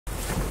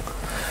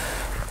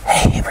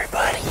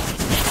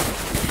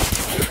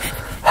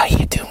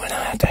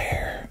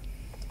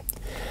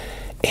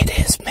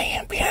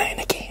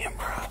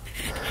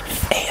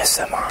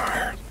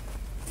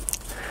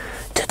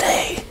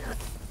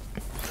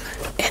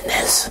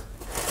this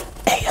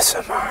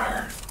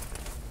ASMR,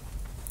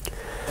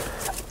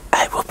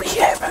 I will be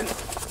having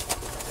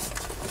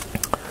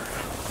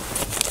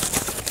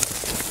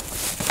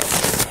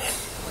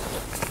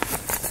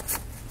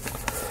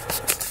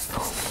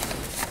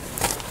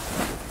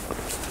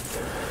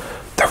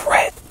the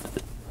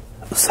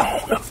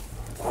Redzone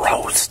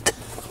roast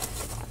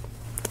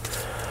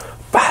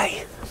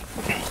by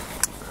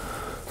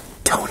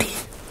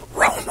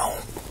Roma.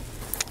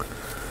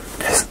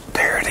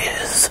 There it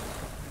is.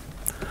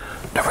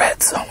 The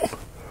Redzone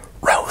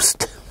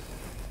roast.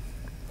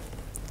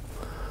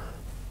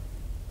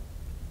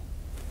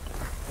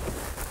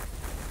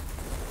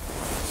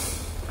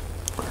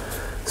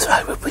 So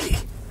I will be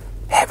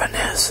having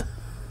this.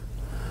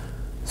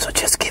 So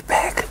just get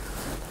back,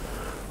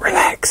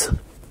 relax,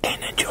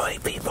 and enjoy,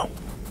 people.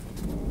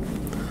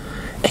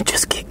 And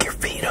just kick your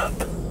feet up.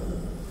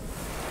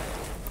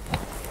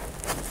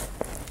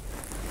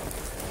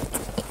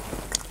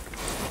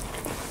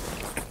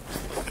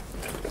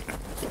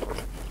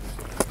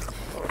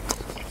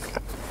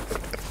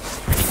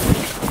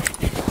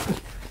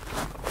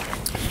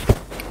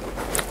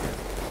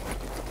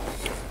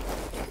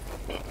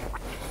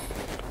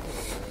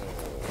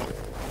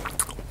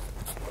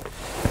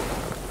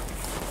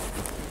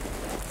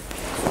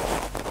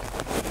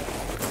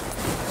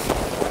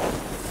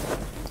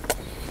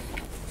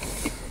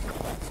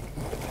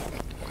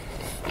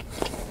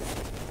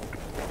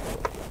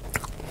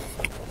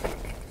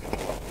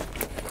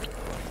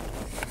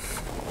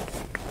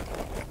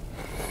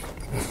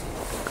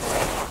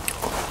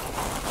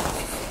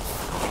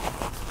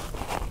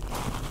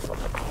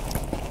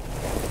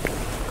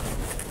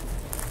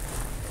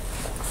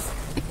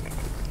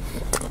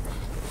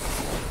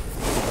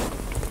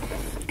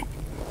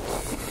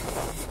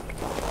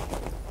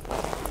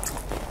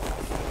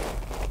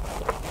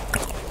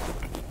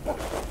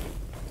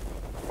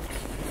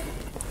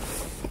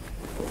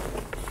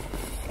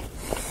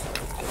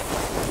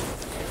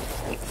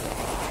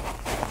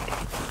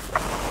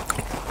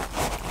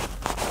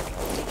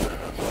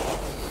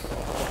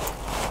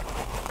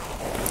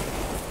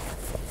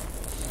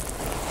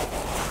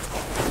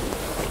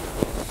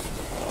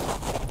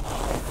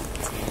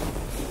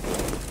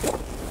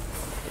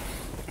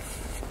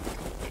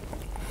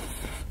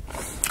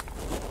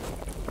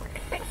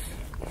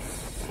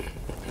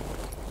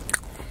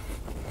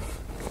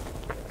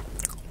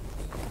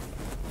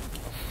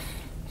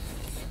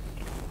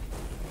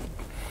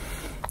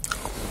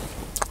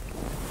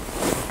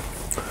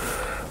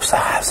 So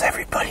how's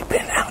everybody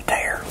been out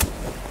there?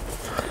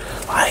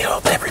 I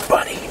hope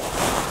everybody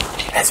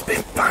has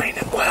been fine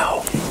and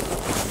well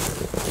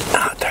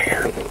out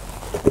there.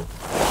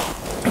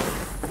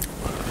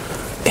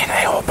 And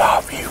I hope all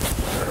of you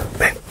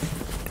been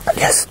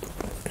just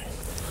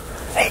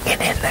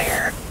hanging in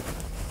there.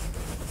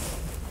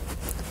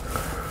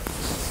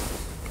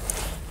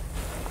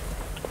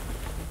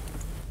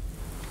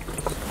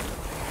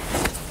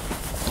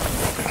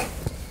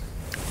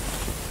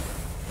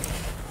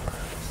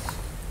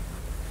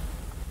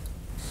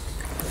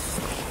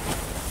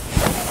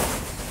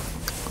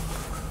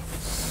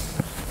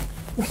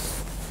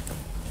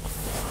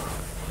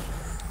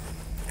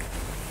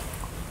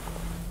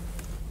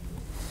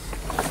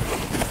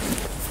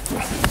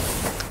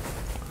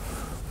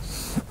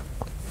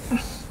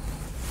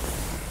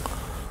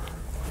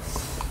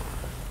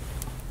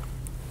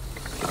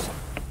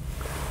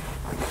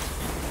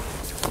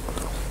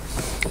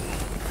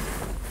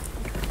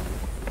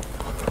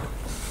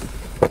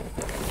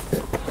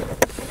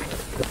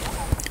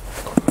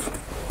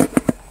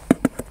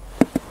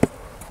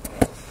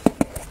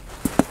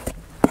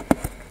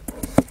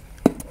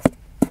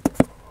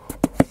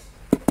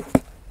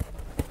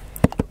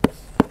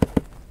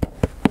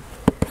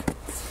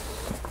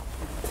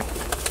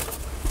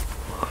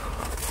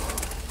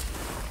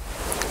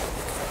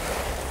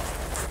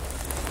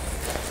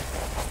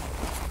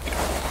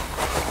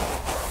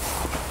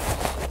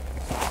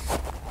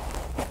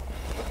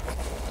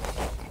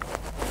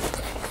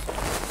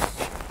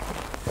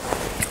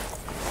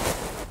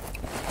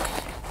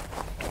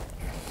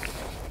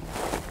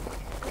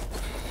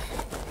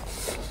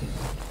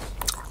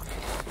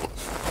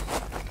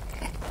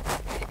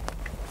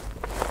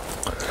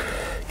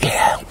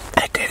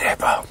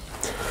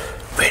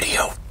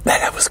 Video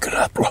that I was going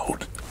to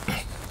upload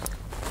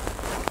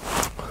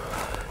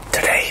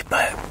today,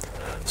 but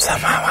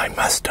somehow I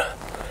must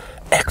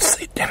have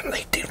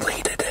accidentally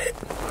deleted it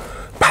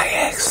by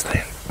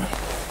accident.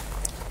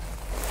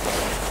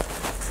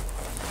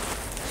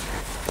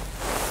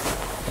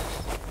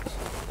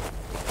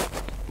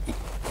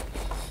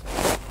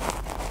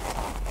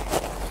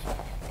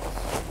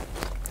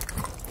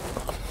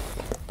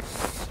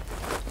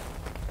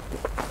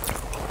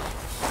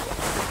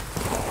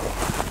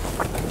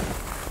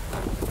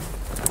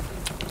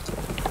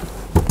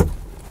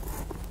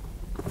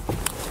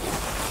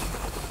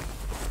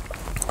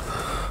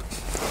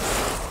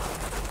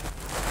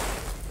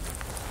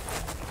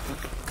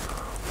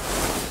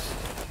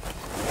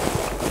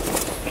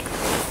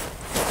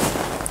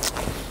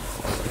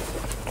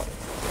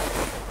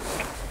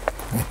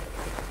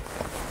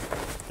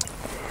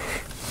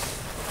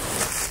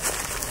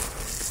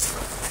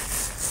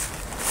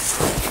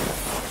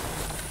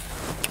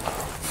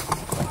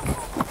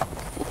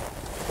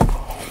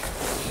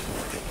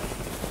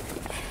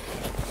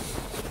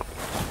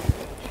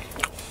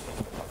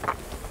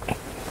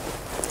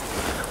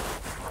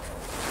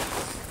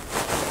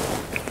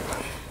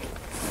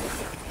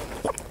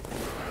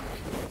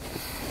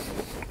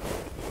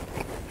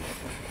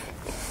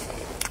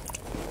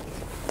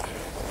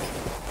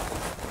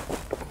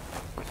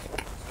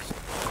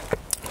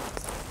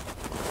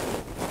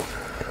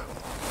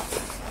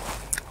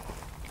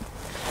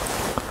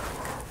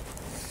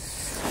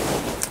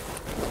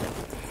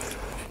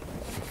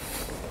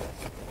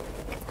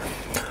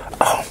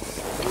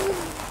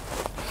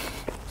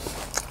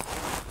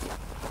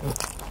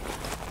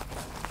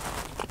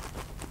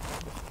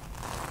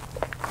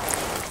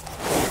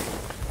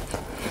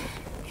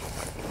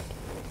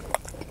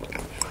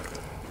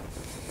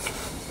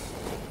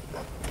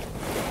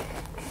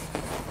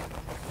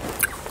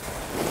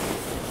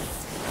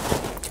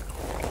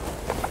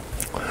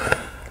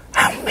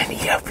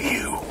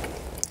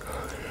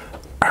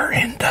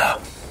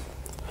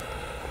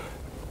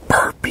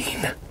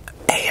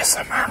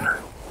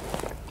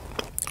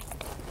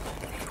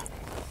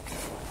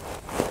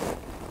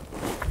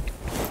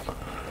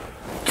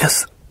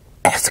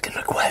 asking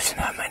the question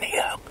how many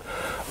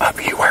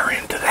of you are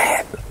into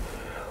that.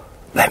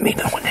 Let me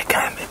know in the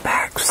comment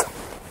box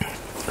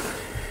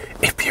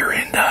if you're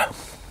into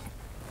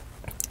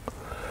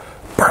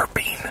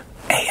burping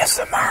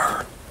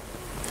ASMR.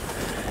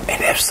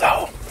 And if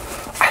so,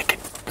 I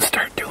could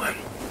start doing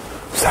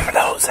some of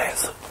those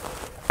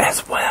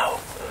as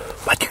well.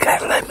 But you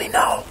gotta let me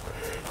know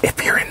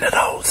if you're into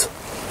those.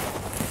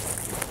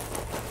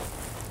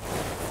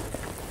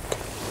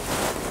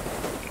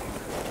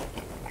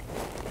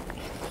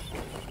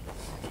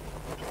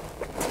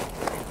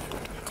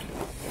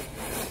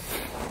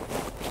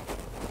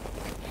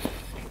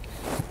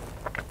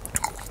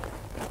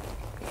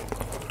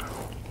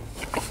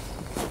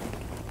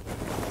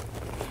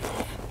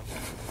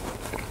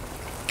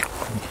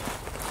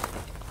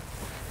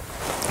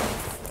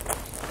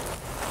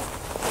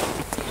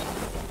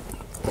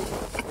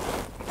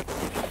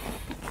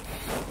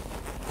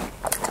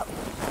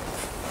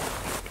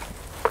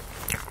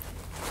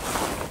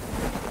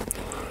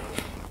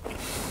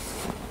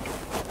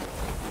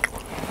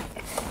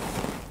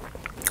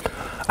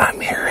 I'm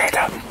here at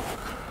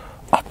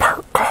a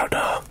park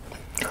called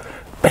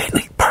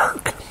Bailey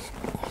Park.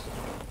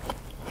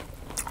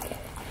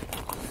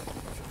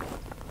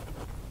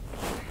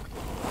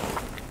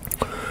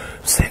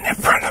 Sitting in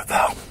front of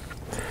the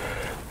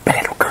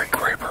Battle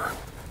Creek River.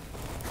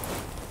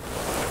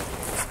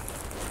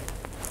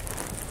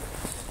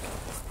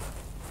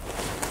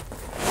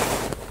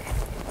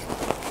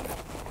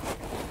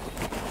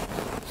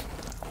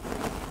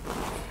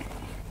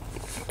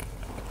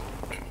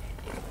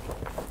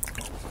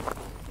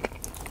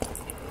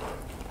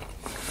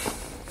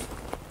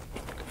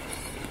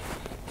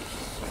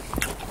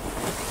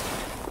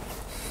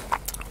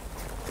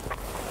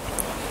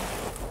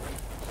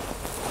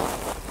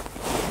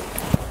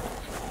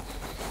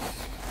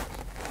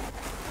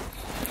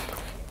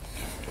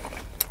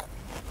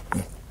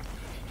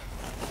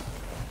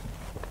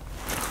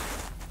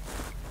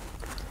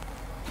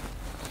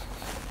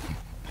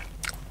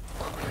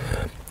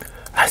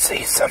 I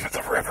see some of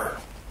the river.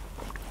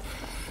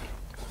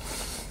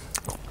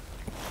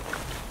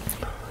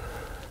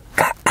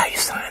 Got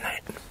ice on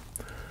it.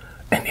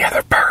 And the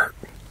other part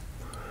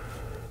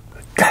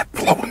got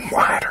flowing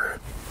water.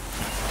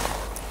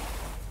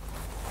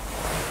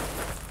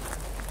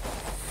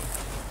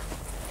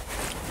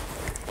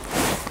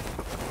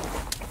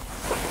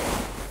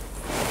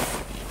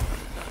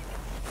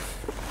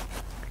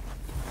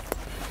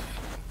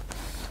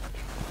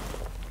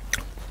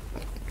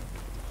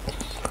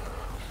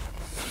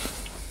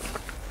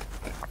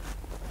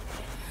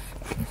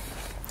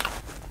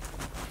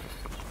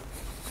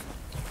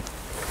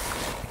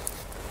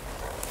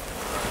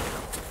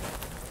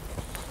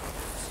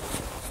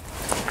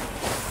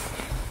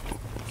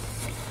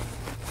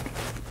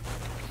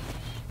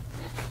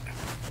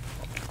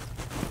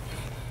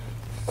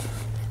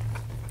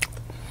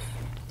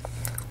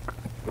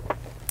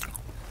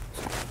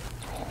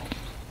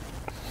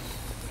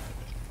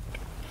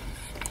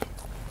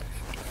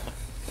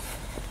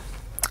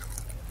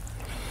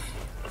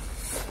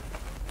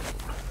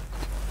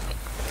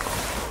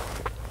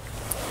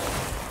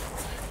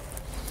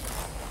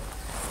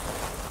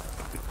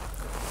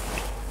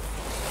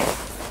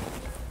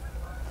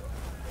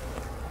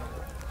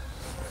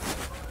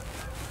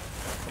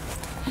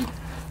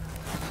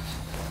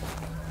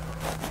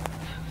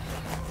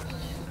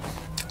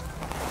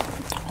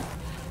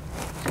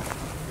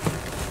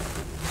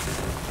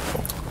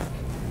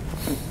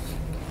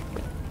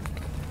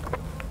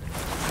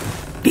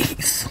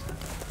 Geese.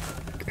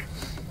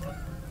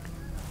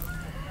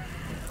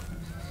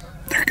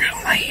 They're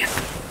gonna land.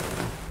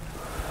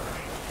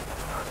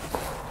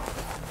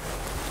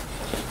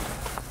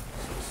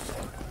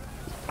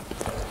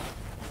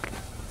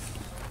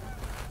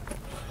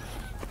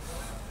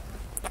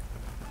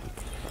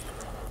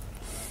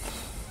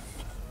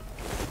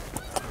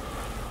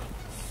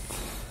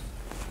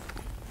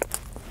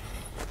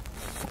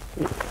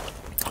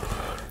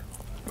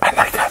 I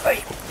like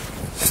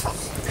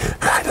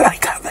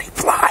how they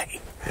fly.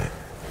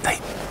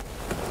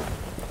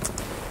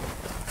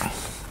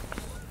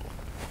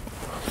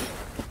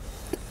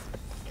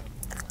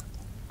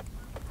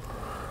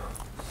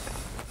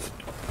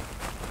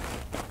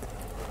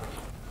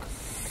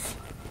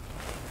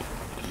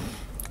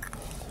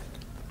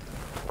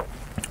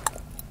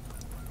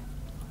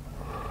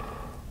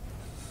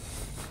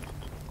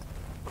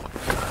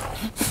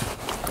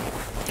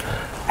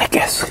 I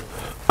guess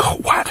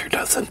cold water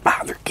doesn't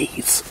bother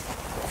geese.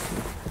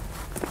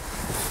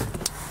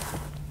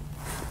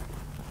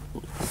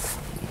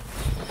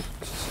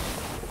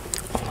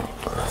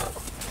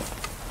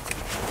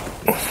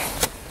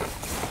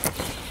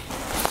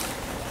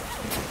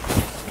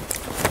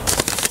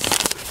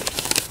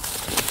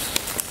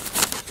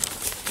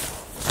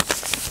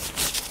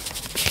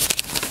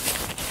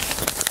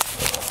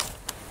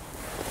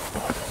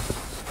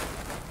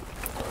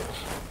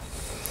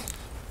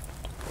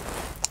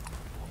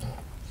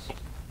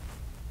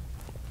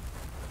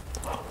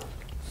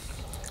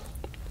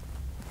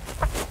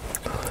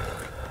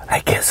 I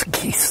guess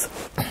geese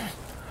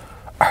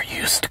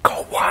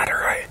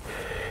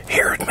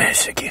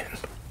Michigan.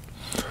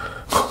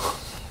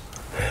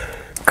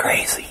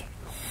 Crazy.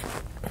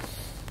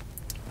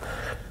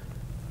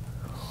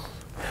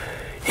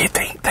 You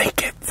think they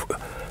get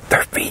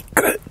their feet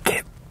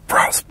get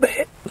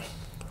frostbite?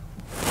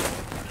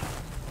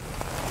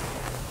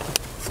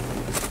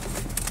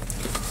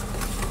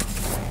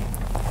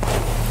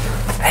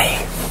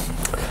 Hey,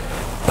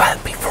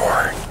 but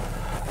before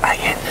I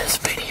end this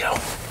video,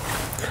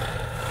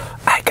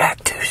 I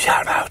got two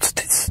shout outs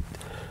to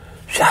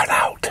shout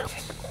out.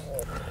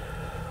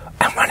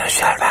 I'm gonna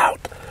shout out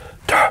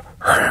to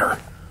her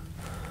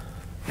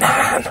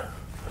 9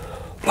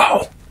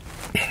 Low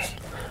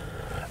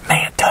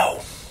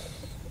Manto,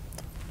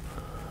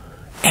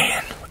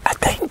 and I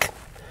think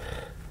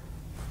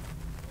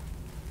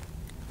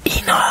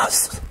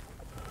Enos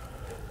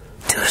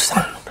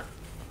Tucson.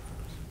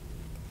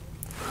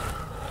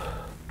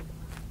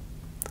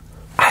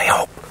 I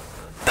hope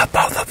the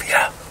both of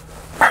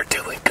you are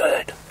doing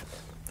good,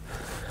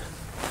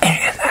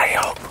 and I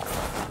hope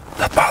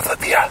the both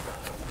of you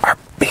are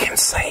being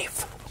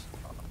safe.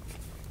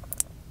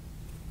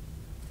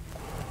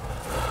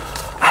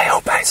 I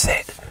hope I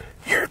said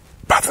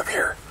both of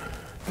your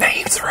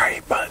names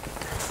right, but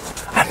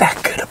I'm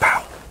not good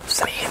about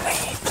saying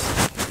names.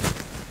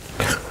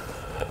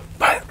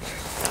 But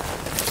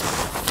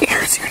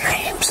here's your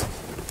names.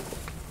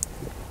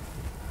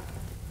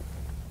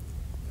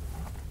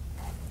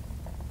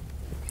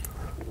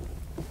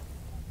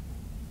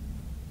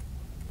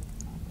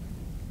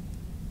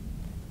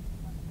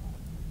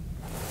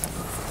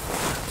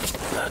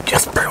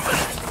 Just proving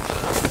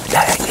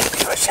that I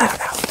gave you a shout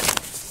out.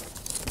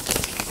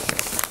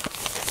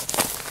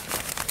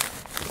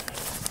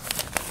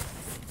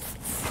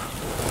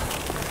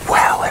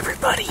 Well,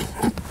 everybody,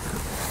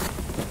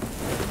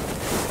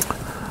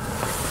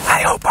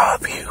 I hope all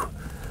of you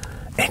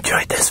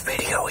enjoyed this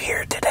video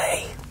here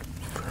today.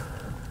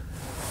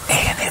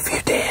 And if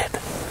you did,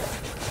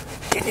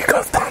 can you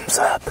go thumbs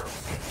up?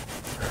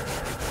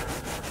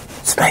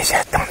 Smash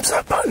that thumbs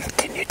up button.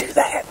 Can you do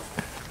that?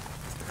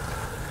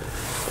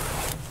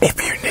 If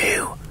you're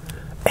new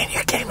and you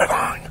came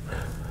along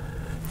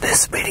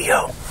this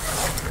video,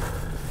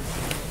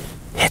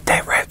 hit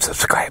that red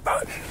subscribe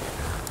button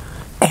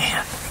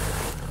and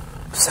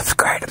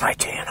subscribe to my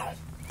channel.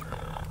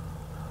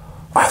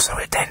 Also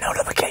hit that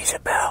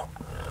notification bell.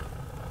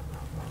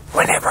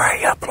 Whenever I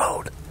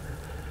upload,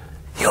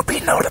 you'll be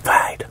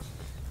notified.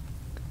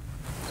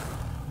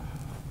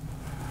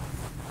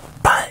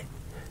 But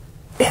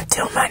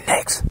until my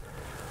next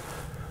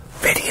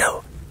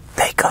video,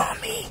 they call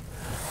me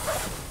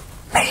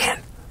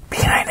Man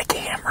Behind the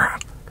Camera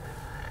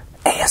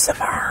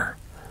ASMR,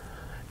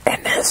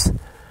 and this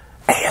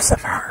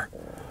ASMR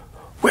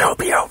will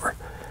be over.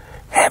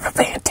 Have a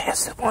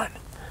fantastic one,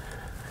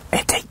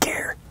 and take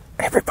care,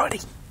 everybody.